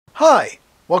Hi,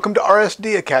 welcome to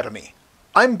RSD Academy.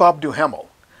 I'm Bob Duhamel.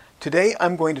 Today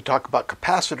I'm going to talk about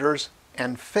capacitors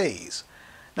and phase.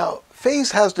 Now,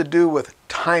 phase has to do with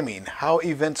timing, how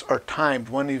events are timed,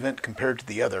 one event compared to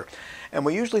the other. And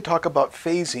we usually talk about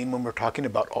phasing when we're talking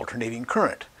about alternating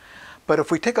current. But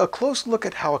if we take a close look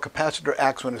at how a capacitor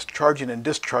acts when it's charging and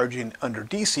discharging under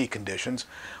DC conditions,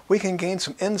 we can gain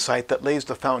some insight that lays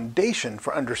the foundation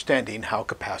for understanding how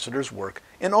capacitors work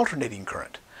in alternating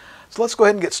current. So let's go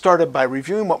ahead and get started by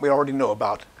reviewing what we already know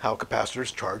about how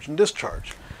capacitors charge and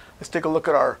discharge. Let's take a look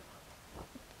at our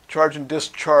charge and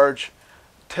discharge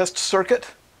test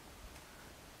circuit.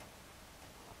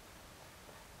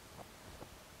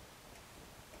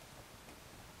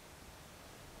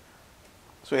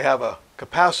 So we have a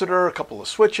capacitor, a couple of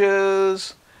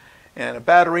switches, and a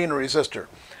battery and a resistor.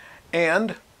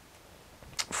 And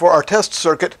for our test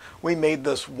circuit, we made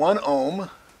this 1 ohm,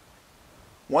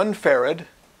 1 farad,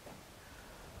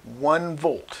 1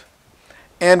 volt.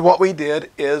 And what we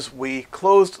did is we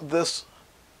closed this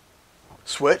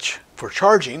switch for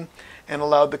charging and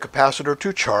allowed the capacitor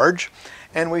to charge.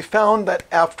 And we found that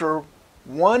after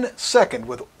 1 second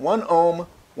with 1 ohm,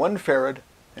 1 farad,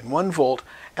 and 1 volt,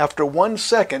 after 1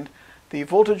 second, the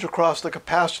voltage across the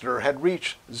capacitor had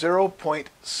reached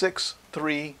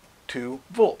 0.632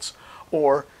 volts,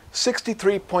 or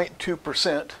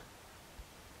 63.2%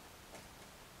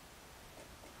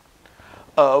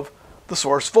 of the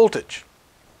source voltage.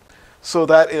 So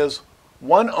that is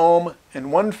 1 ohm and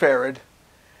 1 farad,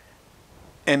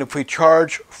 and if we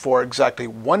charge for exactly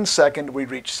 1 second, we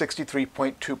reach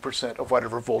 63.2% of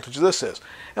whatever voltage this is.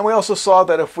 And we also saw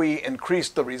that if we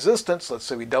increased the resistance, let's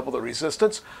say we double the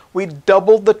resistance, we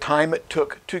doubled the time it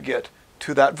took to get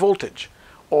to that voltage.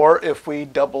 Or if we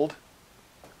doubled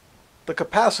the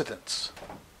capacitance,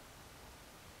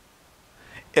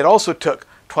 it also took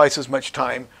twice as much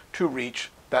time to reach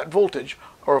that voltage.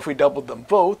 Or if we doubled them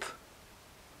both,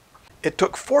 it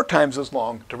took 4 times as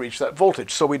long to reach that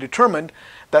voltage. So we determined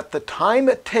that the time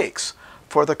it takes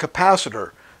for the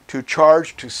capacitor to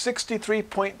charge to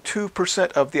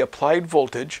 63.2% of the applied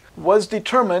voltage was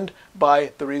determined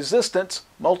by the resistance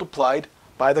multiplied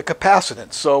by the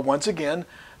capacitance. So once again,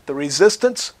 the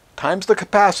resistance times the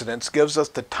capacitance gives us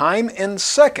the time in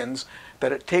seconds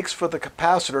that it takes for the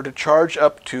capacitor to charge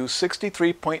up to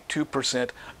 63.2%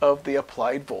 of the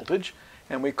applied voltage.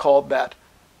 And we called that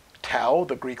tau,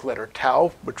 the Greek letter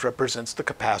tau, which represents the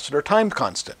capacitor time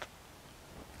constant.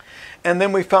 And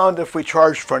then we found if we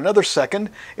charged for another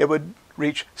second, it would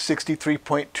reach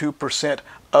 63.2%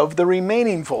 of the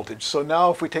remaining voltage. So now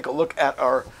if we take a look at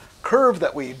our curve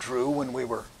that we drew when we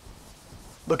were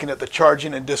looking at the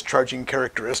charging and discharging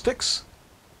characteristics,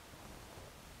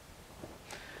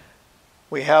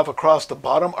 we have across the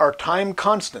bottom our time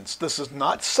constants. This is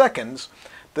not seconds.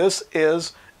 This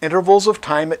is intervals of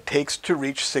time it takes to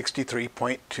reach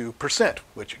 63.2%,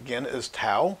 which again is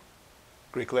tau,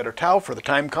 Greek letter tau for the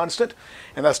time constant,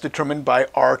 and that's determined by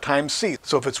R times C.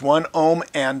 So if it's 1 ohm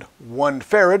and 1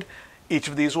 farad, each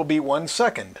of these will be 1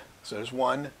 second. So there's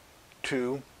 1,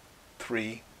 2,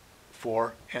 3,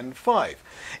 4, and 5.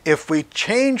 If we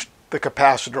change the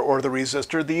capacitor or the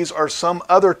resistor, these are some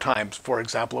other times. For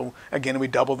example, again, we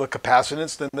double the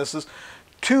capacitance, then this is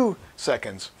 2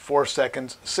 seconds, 4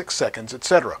 seconds, 6 seconds,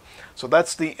 etc. So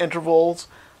that's the intervals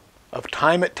of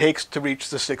time it takes to reach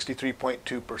the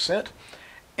 63.2%.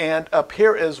 And up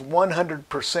here is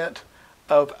 100%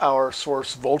 of our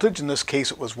source voltage. In this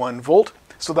case, it was 1 volt.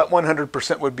 So that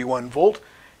 100% would be 1 volt.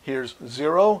 Here's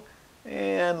 0.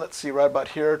 And let's see, right about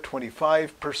here,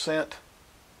 25%.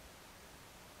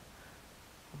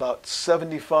 About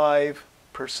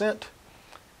 75%.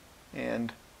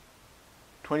 And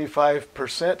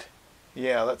 25%.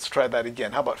 Yeah, let's try that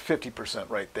again. How about 50%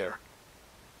 right there?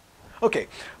 Okay,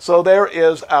 so there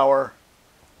is our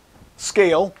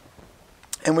scale.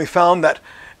 And we found that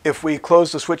if we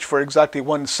closed the switch for exactly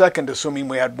 1 second, assuming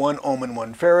we had 1 ohm and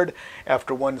 1 farad,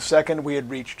 after 1 second we had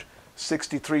reached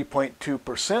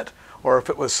 63.2%. Or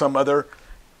if it was some other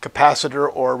capacitor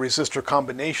or resistor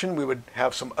combination, we would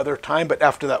have some other time. But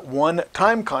after that 1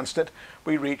 time constant,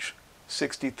 we reach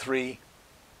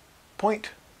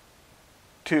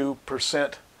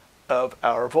 63.2% of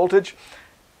our voltage.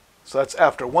 So that's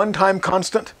after 1 time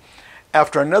constant.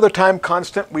 After another time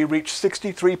constant, we reach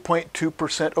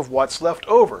 63.2% of what's left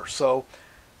over. So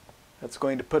that's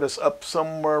going to put us up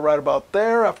somewhere right about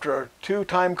there after our 2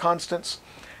 time constants.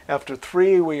 After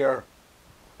 3, we are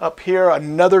up here,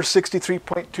 another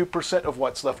 63.2% of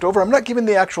what's left over. I'm not giving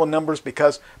the actual numbers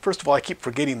because, first of all, I keep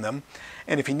forgetting them.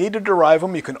 And if you need to derive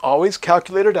them, you can always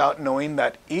calculate it out knowing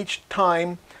that each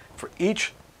time, for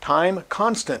each time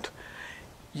constant,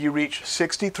 you reach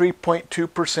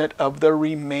 63.2% of the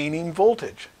remaining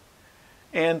voltage.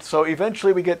 And so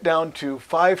eventually we get down to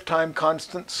 5 time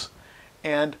constants,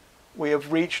 and we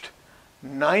have reached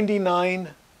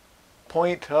 99.1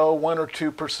 or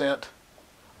 2%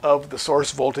 of the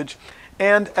source voltage.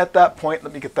 And at that point,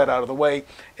 let me get that out of the way,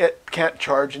 it can't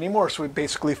charge anymore, so we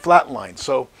basically flatline.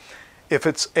 So if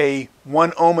it's a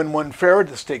 1 ohm and 1 farad,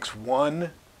 this takes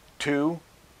 1, 2,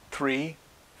 3,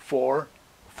 4,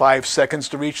 5 seconds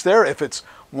to reach there. If it's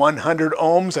 100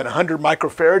 ohms and 100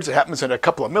 microfarads, it happens in a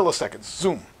couple of milliseconds.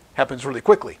 Zoom, happens really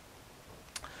quickly.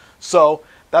 So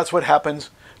that's what happens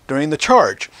during the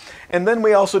charge. And then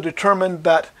we also determined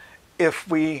that if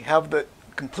we have the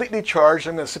completely charged,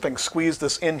 I'm going to see if I can squeeze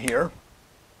this in here.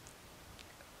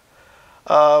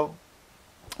 I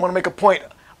want to make a point.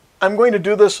 I'm going to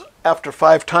do this after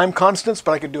 5 time constants,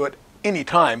 but I could do it any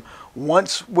time.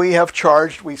 Once we have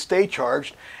charged, we stay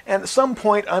charged, and at some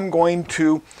point I'm going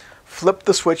to flip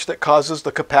the switch that causes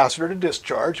the capacitor to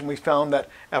discharge, and we found that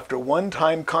after 1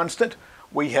 time constant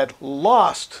we had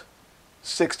lost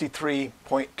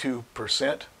 63.2%.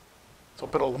 So I'll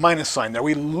put a little minus sign there.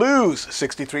 We lose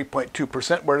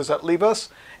 63.2%. Where does that leave us?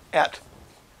 At,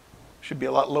 should be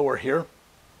a lot lower here,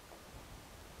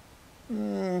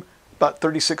 about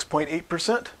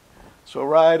 36.8%. So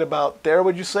right about there,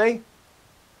 would you say?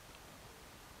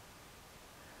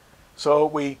 So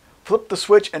we flip the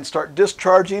switch and start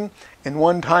discharging. In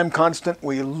 1 time constant,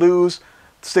 we lose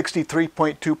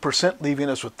 63.2%, leaving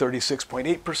us with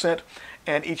 36.8%.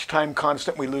 And each time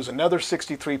constant, we lose another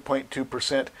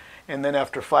 63.2%. And then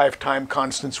after 5 time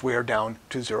constants, we are down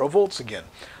to 0 volts again.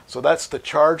 So that's the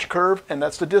charge curve, and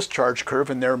that's the discharge curve,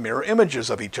 and they're mirror images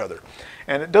of each other.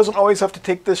 And it doesn't always have to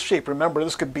take this shape. Remember,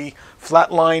 this could be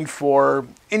flatlined for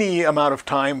any amount of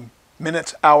time,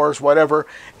 minutes, hours, whatever,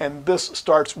 and this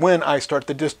starts when I start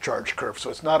the discharge curve. So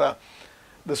it's not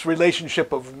this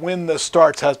relationship of when this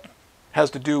starts has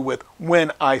to do with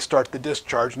when I start the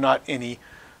discharge, not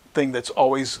anything that's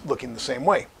always looking the same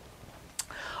way.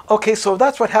 Okay, so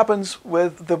that's what happens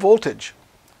with the voltage.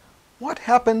 What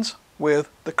happens with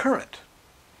the current?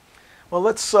 Well,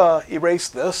 let's erase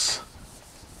this.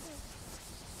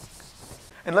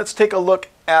 And let's take a look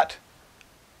at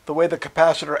the way the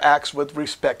capacitor acts with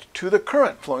respect to the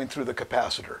current flowing through the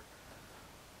capacitor.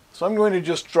 So I'm going to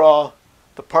just draw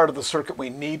the part of the circuit we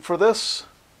need for this.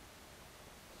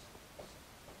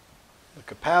 The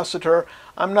capacitor.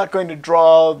 I'm not going to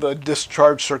draw the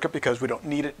discharge circuit because we don't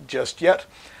need it just yet.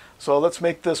 So let's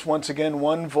make this once again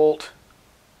 1 volt,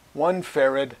 1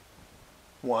 farad,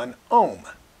 1 ohm.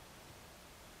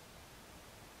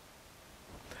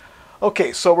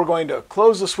 Okay, so we're going to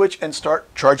close the switch and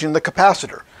start charging the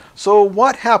capacitor. So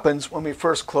what happens when we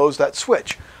first close that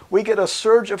switch? We get a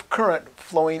surge of current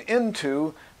flowing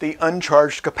into the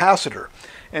uncharged capacitor.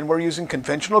 And we're using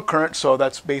conventional current, so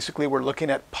that's basically we're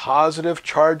looking at positive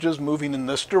charges moving in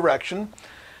this direction.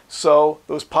 So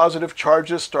those positive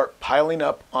charges start piling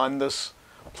up on this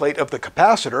plate of the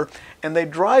capacitor, and they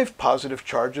drive positive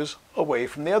charges away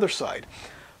from the other side.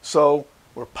 So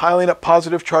we're piling up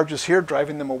positive charges here,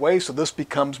 driving them away, so this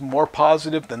becomes more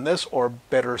positive than this, or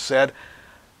better said,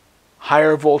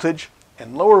 higher voltage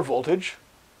and lower voltage.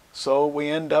 So we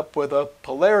end up with a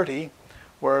polarity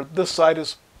where this side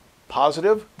is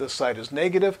positive, this side is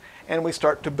negative, and we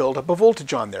start to build up a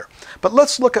voltage on there. But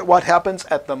let's look at what happens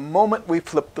at the moment we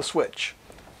flip the switch.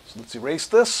 So let's erase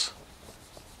this,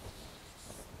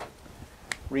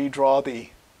 redraw the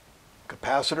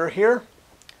capacitor here,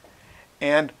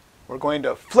 and we're going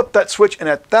to flip that switch, and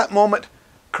at that moment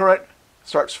current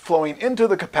starts flowing into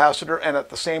the capacitor, and at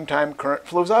the same time current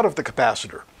flows out of the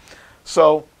capacitor.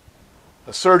 So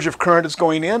a surge of current is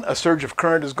going in, a surge of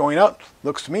current is going out.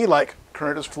 Looks to me like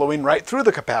current is flowing right through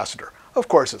the capacitor. Of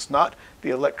course it's not. The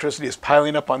electricity is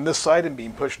piling up on this side and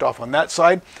being pushed off on that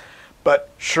side. But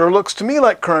sure looks to me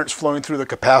like current's flowing through the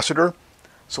capacitor.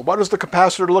 So what does the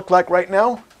capacitor look like right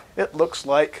now? It looks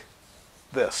like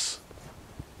this.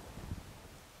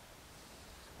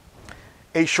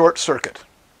 A short circuit.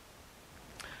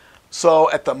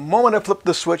 So at the moment I flip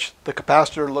the switch, the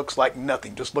capacitor looks like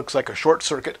nothing, just looks like a short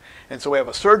circuit. And so we have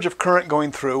a surge of current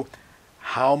going through.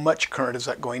 How much current is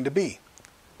that going to be?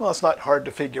 Well, it's not hard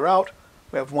to figure out.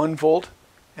 We have 1 volt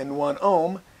and 1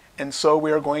 ohm, and so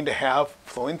we are going to have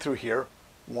flowing through here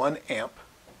 1 amp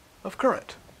of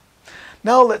current.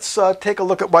 Now let's take a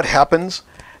look at what happens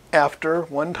after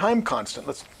 1 time constant.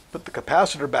 Let's put the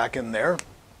capacitor back in there.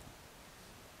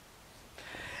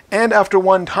 And after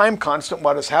 1 time constant,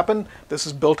 what has happened? This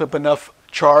has built up enough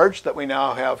charge that we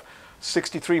now have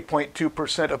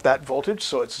 63.2% of that voltage,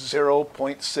 so it's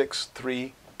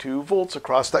 0.632 volts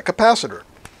across that capacitor.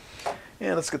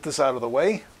 And let's get this out of the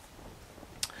way.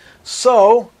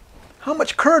 So, how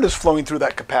much current is flowing through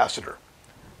that capacitor?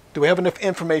 Do we have enough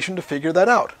information to figure that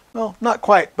out? Well, not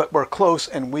quite, but we're close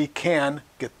and we can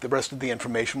get the rest of the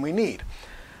information we need.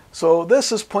 So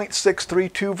this is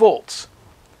 0.632 volts.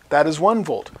 That is 1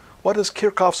 volt. What does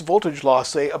Kirchhoff's voltage law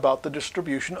say about the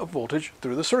distribution of voltage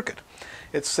through the circuit?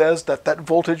 It says that that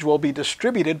voltage will be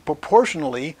distributed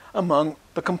proportionally among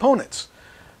the components.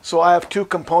 So I have two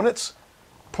components,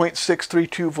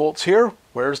 0.632 volts here.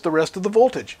 Where's the rest of the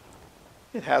voltage?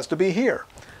 It has to be here.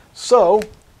 So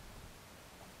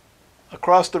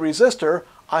across the resistor,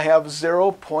 I have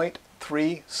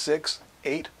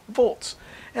 0.368 volts.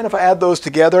 And if I add those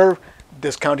together,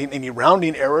 discounting any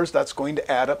rounding errors, that's going to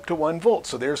add up to 1 volt.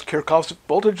 So there's Kirchhoff's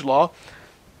voltage law.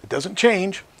 It doesn't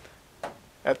change.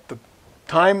 At the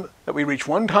time that we reach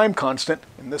one time constant,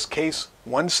 in this case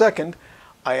 1 second,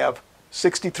 I have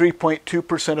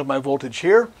 63.2% of my voltage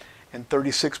here and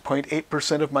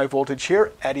 36.8% of my voltage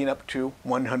here, adding up to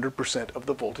 100% of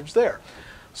the voltage there.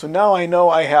 So now I know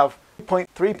I have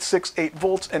 0.368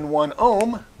 volts and 1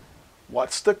 ohm.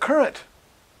 What's the current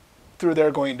through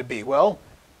there going to be? Well,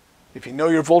 if you know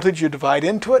your voltage, you divide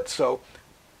into it. So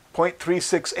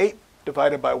 0.368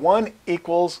 divided by 1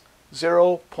 equals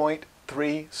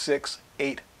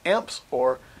 0.368 amps,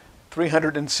 or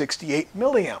 368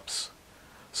 milliamps.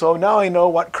 So now I know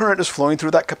what current is flowing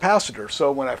through that capacitor.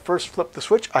 So when I first flipped the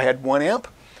switch, I had 1 amp.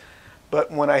 But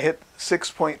when I hit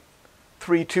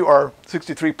 6.32 or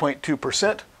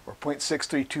 63.2%, or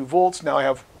 0.632 volts, now I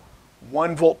have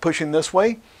 1 volt pushing this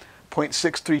way,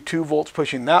 0.632 volts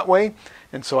pushing that way,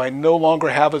 and so I no longer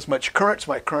have as much current,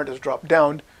 so my current has dropped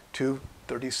down to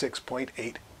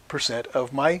 36.8%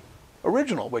 of my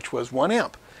original, which was 1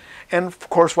 amp. And of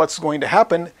course what's going to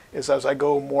happen is as I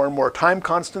go more and more time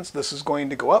constants, this is going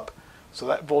to go up, so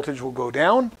that voltage will go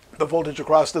down. The voltage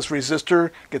across this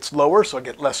resistor gets lower, so I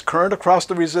get less current across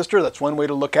the resistor. That's one way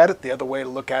to look at it. The other way to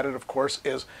look at it, of course,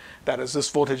 is that as this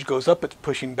voltage goes up, it's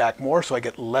pushing back more, so I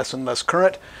get less and less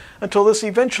current until this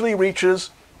eventually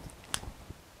reaches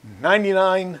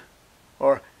 99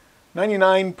 or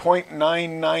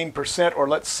 99.99%, or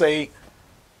let's say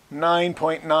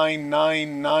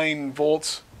 9.999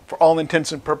 volts. For all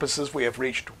intents and purposes, we have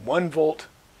reached 1 volt.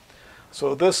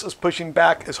 So this is pushing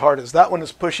back as hard as that one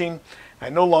is pushing. I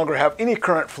no longer have any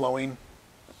current flowing.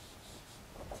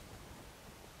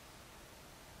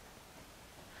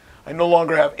 I no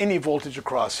longer have any voltage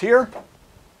across here.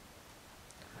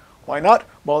 Why not?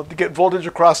 Well, to get voltage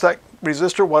across that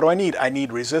resistor, what do I need? I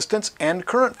need resistance and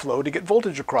current flow to get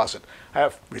voltage across it. I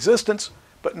have resistance,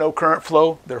 but no current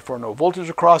flow, therefore no voltage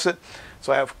across it.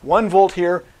 So I have 1 volt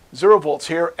here, 0 volts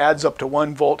here, adds up to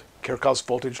 1 volt. Kirchhoff's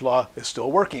voltage law is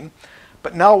still working.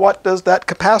 But now what does that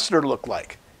capacitor look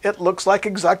like? It looks like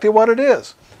exactly what it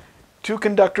is. 2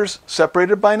 conductors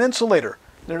separated by an insulator.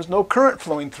 There's no current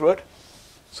flowing through it.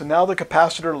 So now the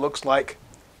capacitor looks like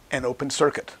an open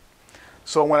circuit.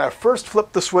 So when I first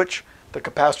flip the switch, the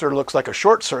capacitor looks like a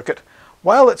short circuit.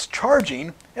 While it's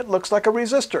charging, it looks like a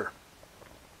resistor.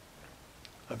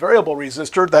 A variable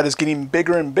resistor that is getting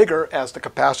bigger and bigger as the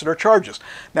capacitor charges.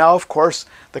 Now, of course,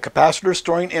 the capacitor is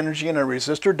storing energy and a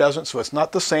resistor doesn't, so it's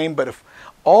not the same, but if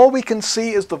all we can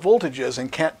see is the voltages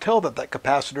and can't tell that that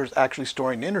capacitor is actually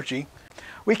storing energy,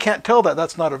 we can't tell that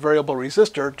that's not a variable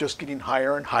resistor, just getting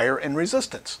higher and higher in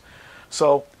resistance.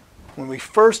 So when we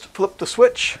first flip the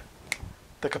switch,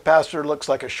 the capacitor looks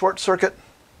like a short circuit.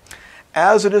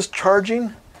 As it is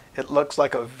charging, it looks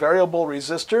like a variable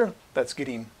resistor that's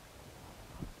getting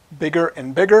bigger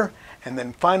and bigger, and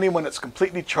then finally when it's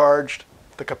completely charged,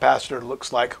 the capacitor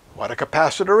looks like what a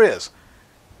capacitor is.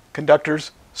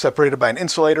 Conductors separated by an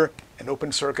insulator, an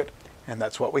open circuit, and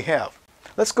that's what we have.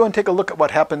 Let's go and take a look at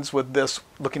what happens with this,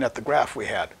 looking at the graph we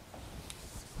had.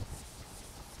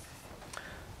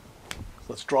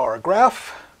 Let's draw our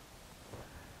graph.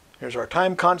 Here's our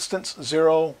time constants,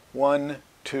 0, 1,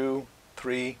 2,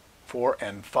 3, 4,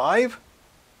 and 5.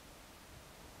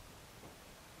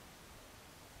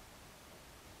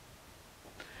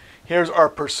 Here's our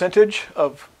percentage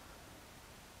of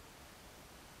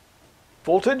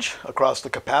voltage across the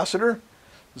capacitor,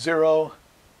 0,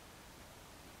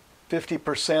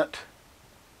 50%,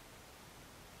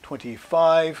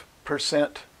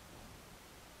 25%,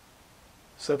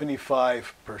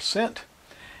 75%.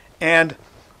 And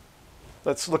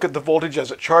let's look at the voltage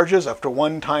as it charges after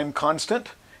one time constant.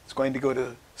 It's going to go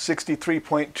to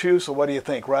 63.2, so what do you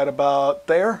think? Right about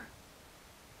there?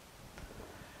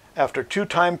 After 2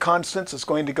 time constants, it's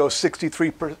going to go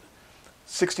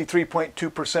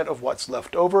 63.2% of what's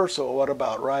left over. So what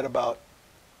about right about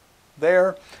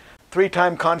there? 3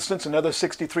 time constants, another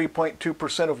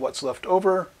 63.2% of what's left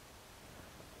over.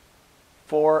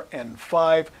 4 and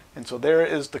 5, and so there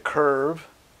is the curve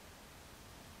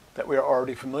that we are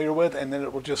already familiar with, and then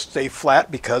it will just stay flat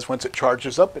because once it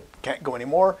charges up it can't go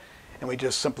anymore, and we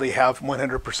just simply have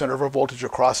 100% of our voltage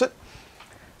across it.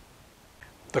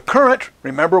 The current,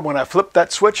 remember when I flipped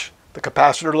that switch, the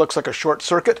capacitor looks like a short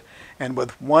circuit, and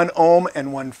with 1 ohm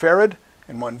and 1 farad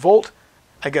and 1 volt,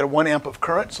 I get a 1 amp of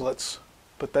current. So let's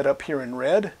put that up here in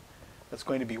red. That's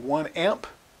going to be 1 amp.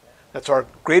 That's our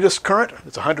greatest current.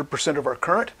 It's 100% of our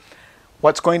current.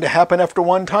 What's going to happen after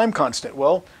 1 time constant?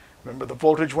 Well, remember the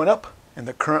voltage went up and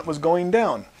the current was going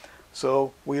down.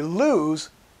 So we lose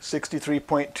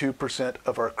 63.2%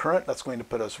 of our current. That's going to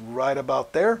put us right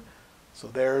about there. So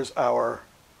there's our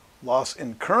loss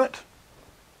in current,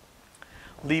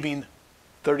 leaving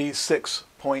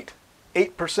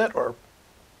 36.8% or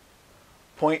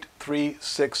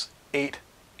 0.368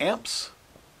 amps.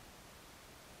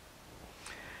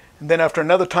 And then after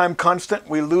another time constant,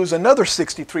 we lose another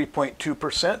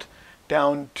 63.2%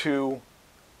 down to,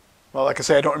 well, like I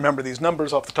say, I don't remember these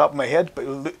numbers off the top of my head,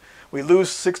 but we lose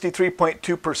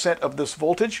 63.2% of this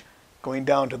voltage going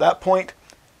down to that point,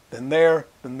 then there,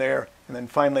 and then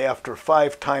finally after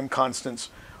 5 time constants,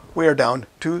 we are down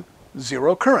to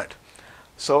 0 current.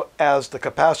 So as the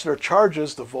capacitor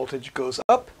charges, the voltage goes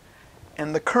up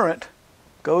and the current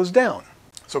goes down.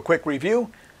 So quick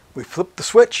review, we flip the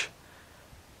switch.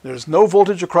 There's no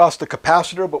voltage across the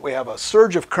capacitor, but we have a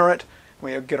surge of current.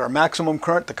 We get our maximum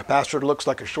current. The capacitor looks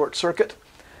like a short circuit.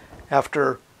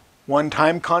 After 1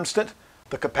 time constant,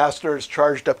 the capacitor is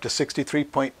charged up to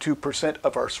 63.2%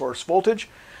 of our source voltage,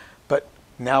 but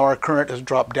now our current has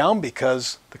dropped down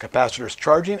because the capacitor is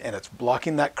charging and it's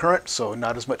blocking that current, so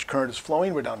not as much current is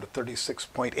flowing. We're down to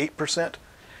 36.8%.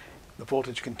 The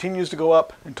voltage continues to go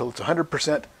up until it's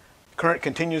 100%. Current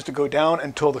continues to go down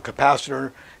until the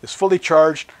capacitor is fully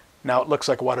charged. Now it looks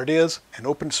like what it is, an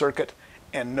open circuit,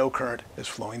 and no current is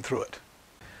flowing through it.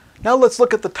 Now let's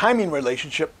look at the timing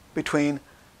relationship between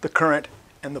the current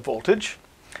and the voltage.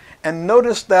 And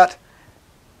notice that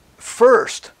the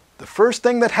first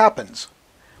thing that happens,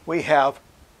 we have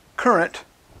current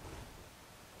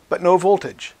but no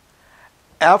voltage.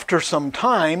 After some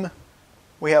time,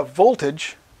 we have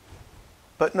voltage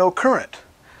but no current.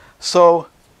 So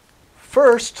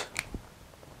first,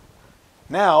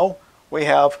 now we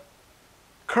have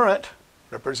current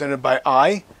represented by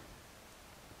I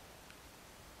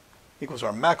equals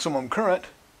our maximum current,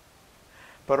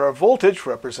 but our voltage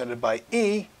represented by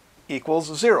E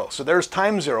equals 0. So there's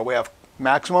time 0. We have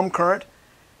maximum current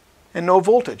and no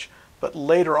voltage. But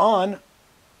later on,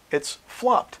 it's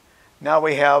flopped. Now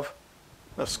we have,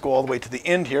 let's go all the way to the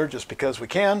end here just because we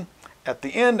can. At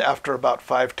the end, after about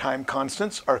 5 time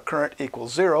constants, our current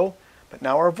equals 0, but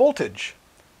now our voltage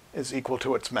is equal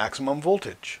to its maximum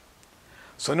voltage.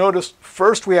 So notice,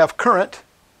 first we have current,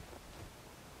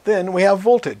 then we have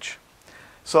voltage.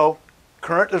 So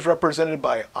current is represented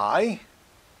by I,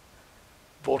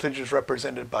 voltage is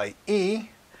represented by E,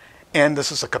 and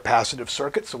this is a capacitive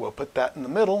circuit, so we'll put that in the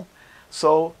middle.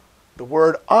 So the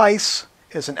word ICE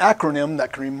is an acronym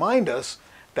that can remind us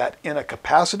that in a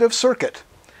capacitive circuit,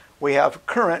 we have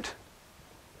current,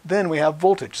 then we have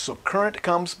voltage. So current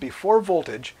comes before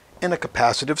voltage in a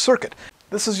capacitive circuit.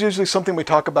 This is usually something we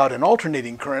talk about in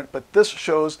alternating current, but this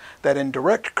shows that in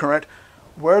direct current,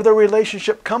 where the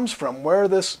relationship comes from, where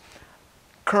this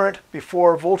current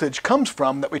before voltage comes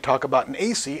from that we talk about in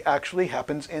AC actually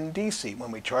happens in DC.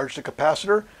 When we charge the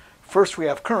capacitor, first we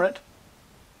have current,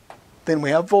 then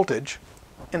we have voltage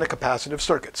in a capacitive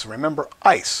circuit. So remember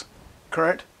ICE,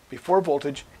 current before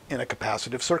voltage in a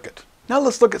capacitive circuit. Now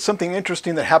let's look at something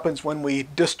interesting that happens when we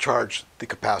discharge the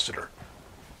capacitor.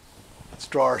 Let's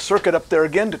draw our circuit up there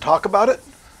again to talk about it.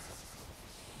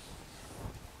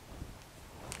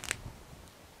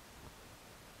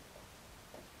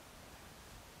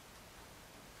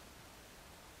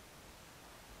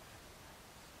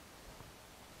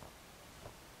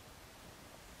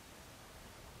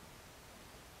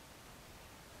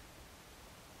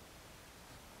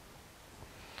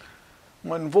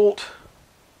 One volt,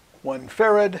 1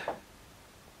 farad,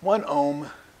 1 ohm,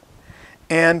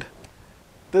 and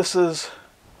this is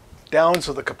down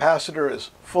so the capacitor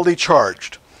is fully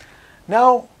charged.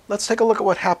 Now let's take a look at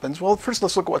what happens. Well, first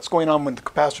let's look at what's going on when the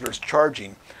capacitor is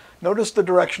charging. Notice the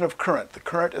direction of current. The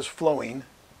current is flowing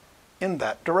in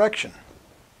that direction.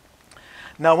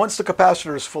 Now once the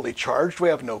capacitor is fully charged, we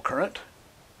have no current.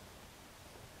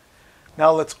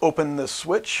 Now let's open this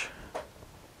switch.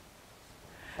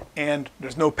 And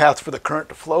there's no path for the current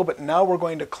to flow, but now we're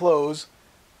going to close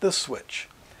this switch.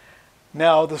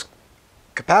 Now this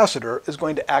capacitor is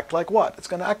going to act like what? It's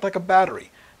going to act like a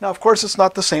battery. Now, of course, it's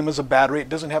not the same as a battery. It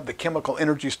doesn't have the chemical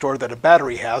energy store that a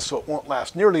battery has, so it won't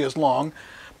last nearly as long,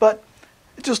 but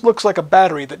it just looks like a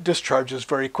battery that discharges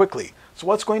very quickly. So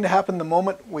what's going to happen the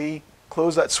moment we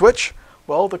close that switch?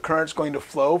 Well, the current's going to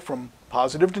flow from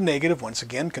positive to negative, once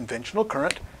again, conventional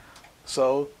current.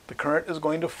 So the current is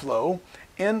going to flow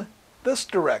in this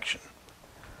direction.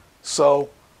 So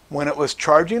when it was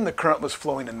charging, the current was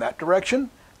flowing in that direction.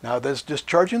 Now that it's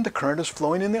discharging, the current is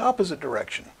flowing in the opposite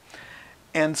direction.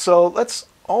 And so let's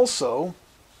also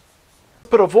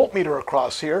put a voltmeter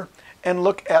across here and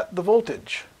look at the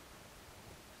voltage.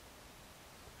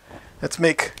 Let's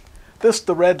make this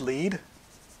the red lead.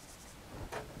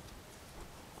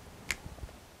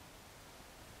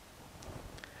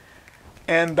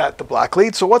 And that the black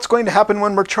lead. So what's going to happen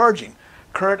when we're charging?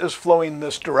 Current is flowing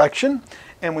this direction,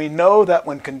 and we know that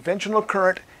when conventional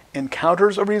current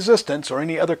encounters a resistance or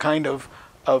any other kind of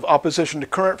opposition to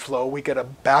current flow, we get a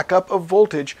backup of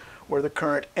voltage where the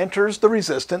current enters the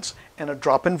resistance and a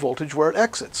drop in voltage where it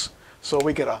exits. So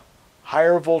we get a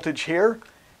higher voltage here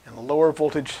and a lower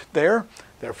voltage there.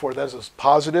 Therefore, that is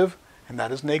positive and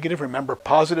that is negative. Remember,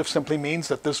 positive simply means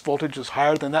that this voltage is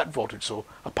higher than that voltage. So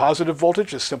a positive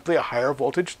voltage is simply a higher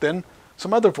voltage than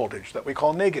some other voltage that we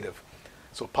call negative.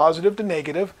 So positive to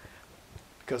negative,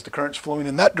 because the current's flowing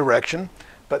in that direction.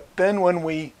 But then when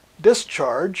we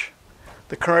discharge,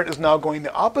 the current is now going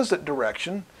the opposite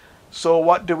direction. So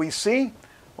what do we see?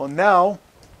 Well, now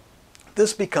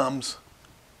this becomes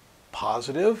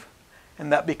positive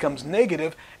and that becomes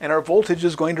negative, and our voltage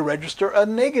is going to register a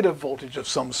negative voltage of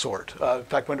some sort. In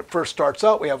fact, when it first starts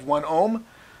out, we have 1 ohm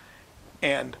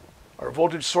and our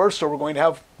voltage source, so we're going to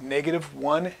have negative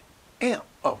 1 amp.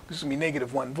 Oh, this is going to be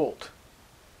negative 1 volt.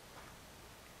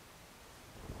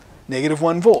 Negative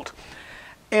 1 volt.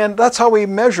 And that's how we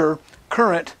measure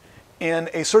current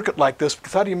in a circuit like this,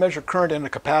 because how do you measure current in a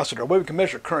capacitor? Well, we can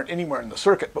measure current anywhere in the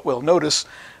circuit, but we'll notice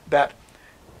that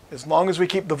as long as we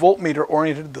keep the voltmeter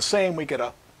oriented the same, we get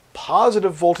a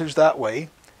positive voltage that way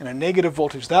and a negative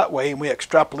voltage that way, and we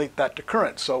extrapolate that to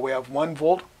current. So we have 1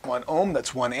 volt, 1 ohm,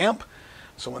 that's 1 amp.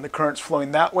 So when the current's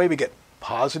flowing that way, we get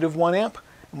positive 1 amp.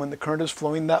 And when the current is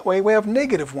flowing that way, we have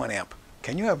negative 1 amp.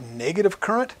 Can you have negative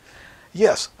current?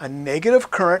 Yes, a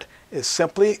negative current is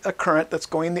simply a current that's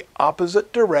going the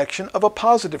opposite direction of a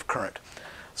positive current.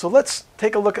 So let's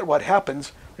take a look at what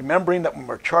happens, remembering that when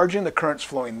we're charging, the current's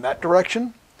flowing that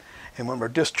direction, and when we're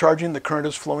discharging, the current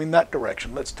is flowing that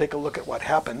direction. Let's take a look at what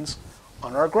happens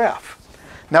on our graph.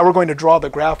 Now we're going to draw the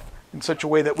graph in such a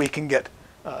way that we can get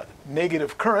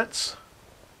negative currents,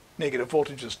 negative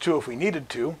voltages too if we needed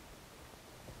to.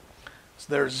 So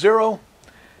there's 0,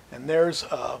 and there's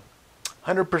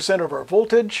 100% of our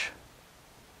voltage,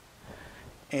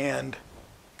 and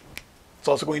it's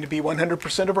also going to be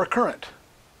 100% of our current.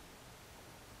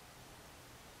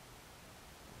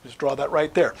 Just draw that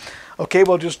right there. Okay,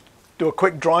 we'll just do a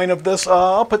quick drawing of this.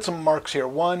 I'll put some marks here.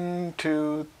 1,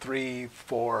 2, 3,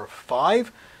 4,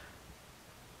 5.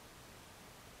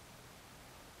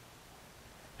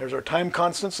 There's our time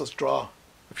constants. Let's draw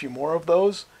a few more of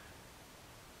those.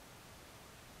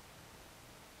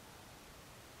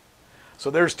 So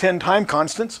there's 10 time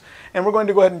constants, and we're going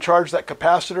to go ahead and charge that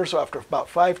capacitor. So after about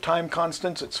 5 time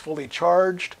constants, it's fully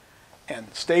charged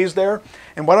and stays there.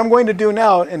 And what I'm going to do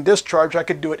now in discharge, I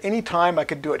could do it any time. I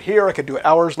could do it here, I could do it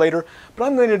hours later, but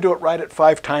I'm going to do it right at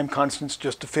 5 time constants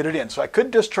just to fit it in. So I could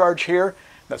discharge here.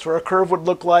 That's where a curve would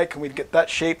look like, and we'd get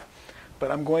that shape, but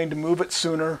I'm going to move it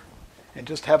sooner and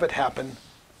just have it happen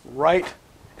right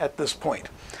at this point.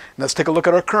 And let's take a look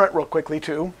at our current real quickly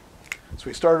too. So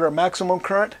we started our maximum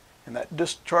current, and that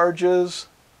discharges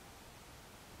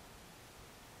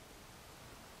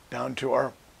down to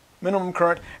our minimum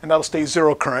current, and that'll stay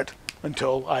 0 current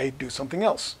until I do something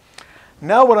else.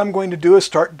 Now what I'm going to do is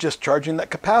start discharging that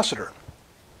capacitor.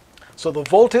 So the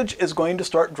voltage is going to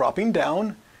start dropping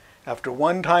down after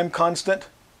 1 time constant.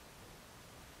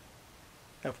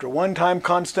 After 1 time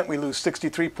constant, we lose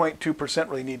 63.2%.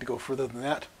 Really need to go further than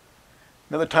that.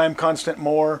 Another time constant,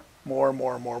 more,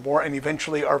 and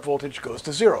eventually our voltage goes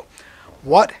to 0.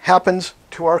 What happens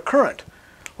to our current?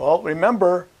 Well,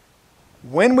 remember,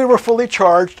 when we were fully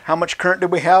charged, how much current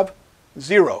did we have?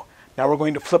 0. Now we're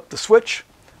going to flip the switch.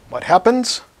 What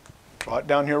happens? Draw it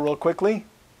down here real quickly.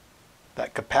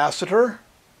 That capacitor,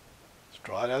 let's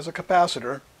draw it as a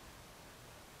capacitor.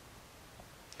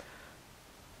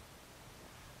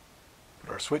 Put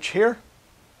our switch here.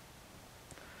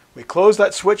 We close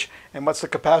that switch, and what's the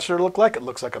capacitor look like? It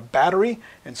looks like a battery,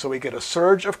 and so we get a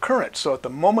surge of current. So at the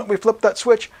moment we flip that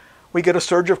switch, we get a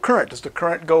surge of current. Does the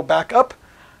current go back up?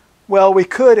 Well, we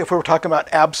could if we were talking about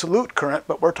absolute current,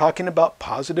 but we're talking about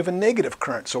positive and negative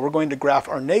current. So we're going to graph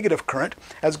our negative current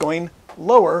as going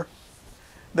lower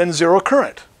than zero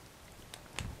current.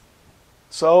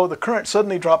 So the current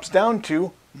suddenly drops down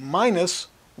to minus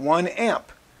 1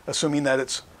 amp, assuming that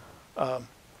it's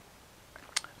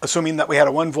assuming that we had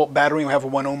a 1 volt battery and we have a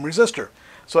 1 ohm resistor.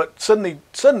 So it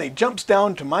suddenly jumps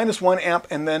down to minus 1 amp,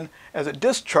 and then as it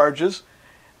discharges,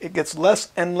 it gets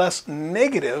less and less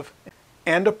negative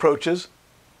and approaches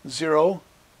 0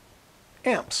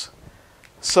 amps.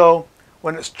 So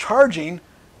when it's charging,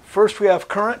 first we have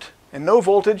current and no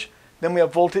voltage, then we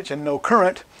have voltage and no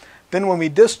current. Then when we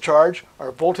discharge,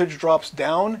 our voltage drops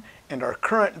down and our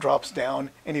current drops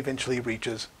down and eventually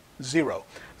reaches 0.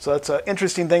 So that's an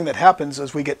interesting thing that happens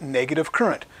as we get negative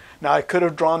current. Now I could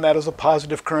have drawn that as a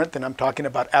positive current, then I'm talking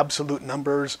about absolute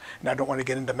numbers, and I don't want to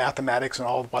get into mathematics and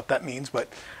all of what that means, but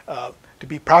to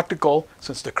be practical,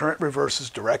 since the current reverses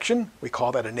direction, we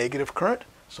call that a negative current,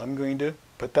 so I'm going to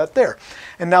put that there.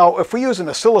 And now if we use an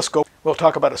oscilloscope, we'll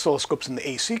talk about oscilloscopes in the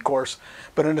AC course,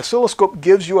 but an oscilloscope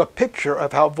gives you a picture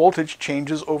of how voltage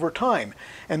changes over time.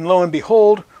 And lo and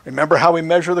behold, remember how we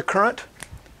measure the current?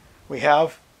 We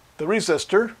have the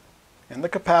resistor and the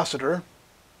capacitor,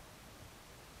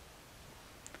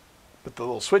 put the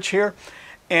little switch here,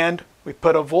 and we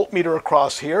put a voltmeter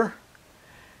across here.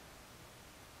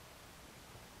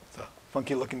 It's a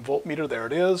funky looking voltmeter, there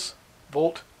it is,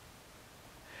 volt.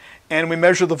 And we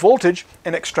measure the voltage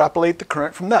and extrapolate the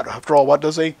current from that. After all, what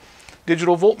does a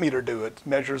digital voltmeter do? It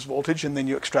measures voltage and then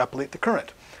you extrapolate the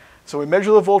current. So we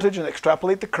measure the voltage and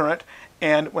extrapolate the current,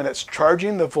 and when it's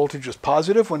charging, the voltage is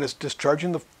positive. When it's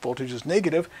discharging, the voltage is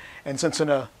negative. And since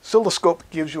an oscilloscope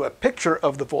gives you a picture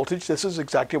of the voltage, this is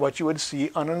exactly what you would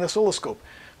see on an oscilloscope.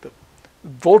 The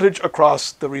voltage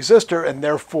across the resistor, and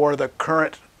therefore the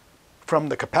current from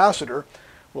the capacitor,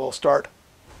 will start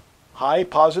high,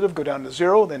 positive, go down to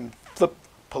 0, then flip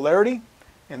polarity,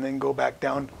 and then go back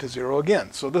down to 0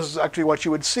 again. So this is actually what you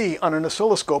would see on an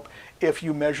oscilloscope if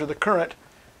you measure the current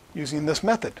using this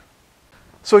method.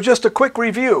 So just a quick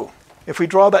review. If we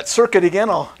draw that circuit again,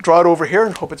 I'll draw it over here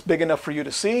and hope it's big enough for you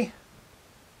to see.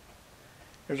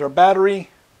 Here's our battery,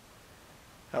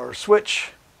 our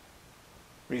switch,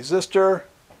 resistor,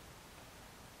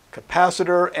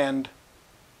 capacitor, and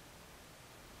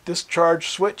discharge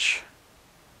switch.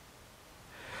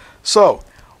 So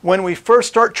when we first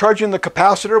start charging the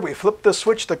capacitor, we flip the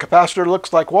switch. The capacitor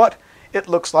looks like what? It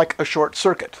looks like a short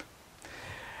circuit.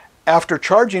 After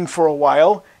charging for a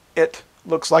while, it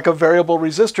looks like a variable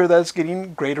resistor that's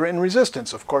getting greater in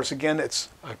resistance. Of course, again, it's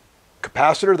a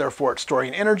capacitor, therefore it's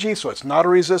storing energy, so it's not a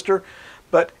resistor.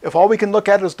 But if all we can look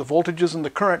at is the voltages and the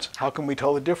currents, how can we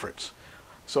tell the difference?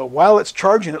 So while it's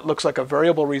charging, it looks like a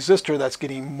variable resistor that's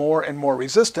getting more and more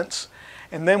resistance.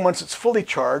 And then once it's fully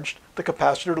charged, the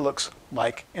capacitor looks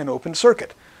like an open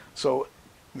circuit. So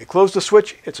when we close the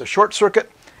switch, it's a short circuit.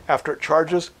 After it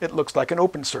charges, it looks like an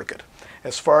open circuit.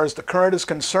 As far as the current is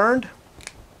concerned,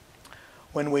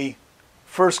 when we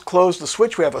first close the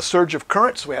switch, we have a surge of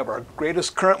current. So we have our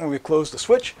greatest current when we close the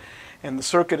switch. And the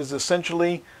circuit is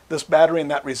essentially this battery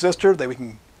and that resistor. That we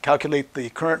can calculate the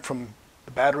current from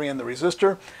the battery and the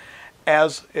resistor.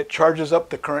 As it charges up,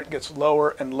 the current gets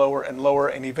lower and lower and lower.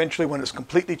 And eventually, when it's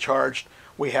completely charged,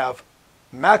 we have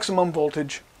maximum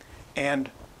voltage and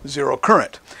 0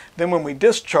 current. Then when we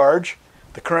discharge,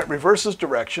 the current reverses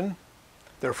direction.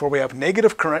 Therefore, we have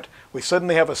negative current. We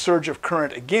suddenly have a surge of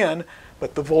current again,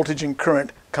 but the voltage and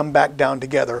current come back down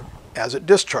together as it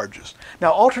discharges.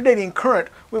 Now, alternating current,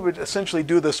 we would essentially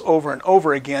do this over and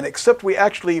over again, except we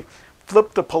actually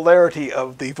flip the polarity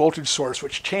of the voltage source,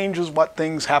 which changes what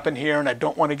things happen here, and I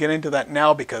don't want to get into that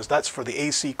now because that's for the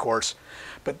AC course.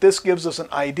 But this gives us an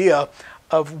idea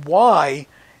of why,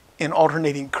 in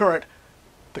alternating current,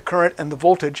 the current and the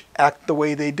voltage act the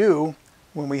way they do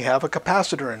when we have a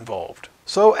capacitor involved.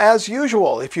 So as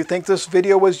usual, if you think this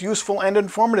video was useful and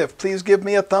informative, please give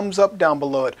me a thumbs up down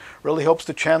below. It really helps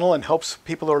the channel and helps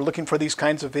people who are looking for these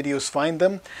kinds of videos find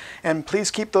them. And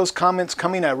please keep those comments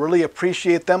coming. I really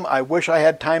appreciate them. I wish I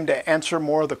had time to answer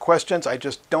more of the questions. I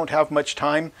just don't have much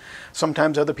time.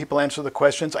 Sometimes other people answer the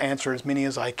questions. I answer as many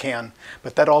as I can.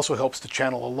 But that also helps the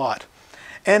channel a lot.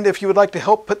 And if you would like to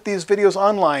help put these videos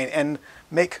online and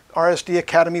make RSD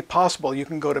Academy possible, you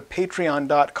can go to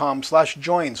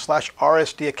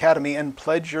patreon.com/join/RSD Academy and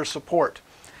pledge your support.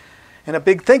 And a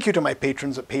big thank you to my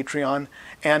patrons at Patreon.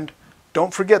 And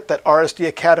don't forget that RSD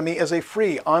Academy is a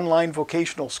free online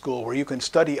vocational school where you can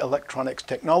study electronics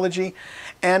technology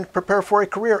and prepare for a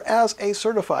career as a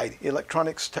certified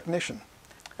electronics technician.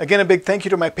 Again, a big thank you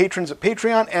to my patrons at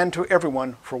Patreon and to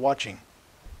everyone for watching.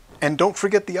 And don't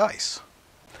forget the ice.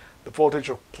 The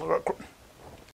voltage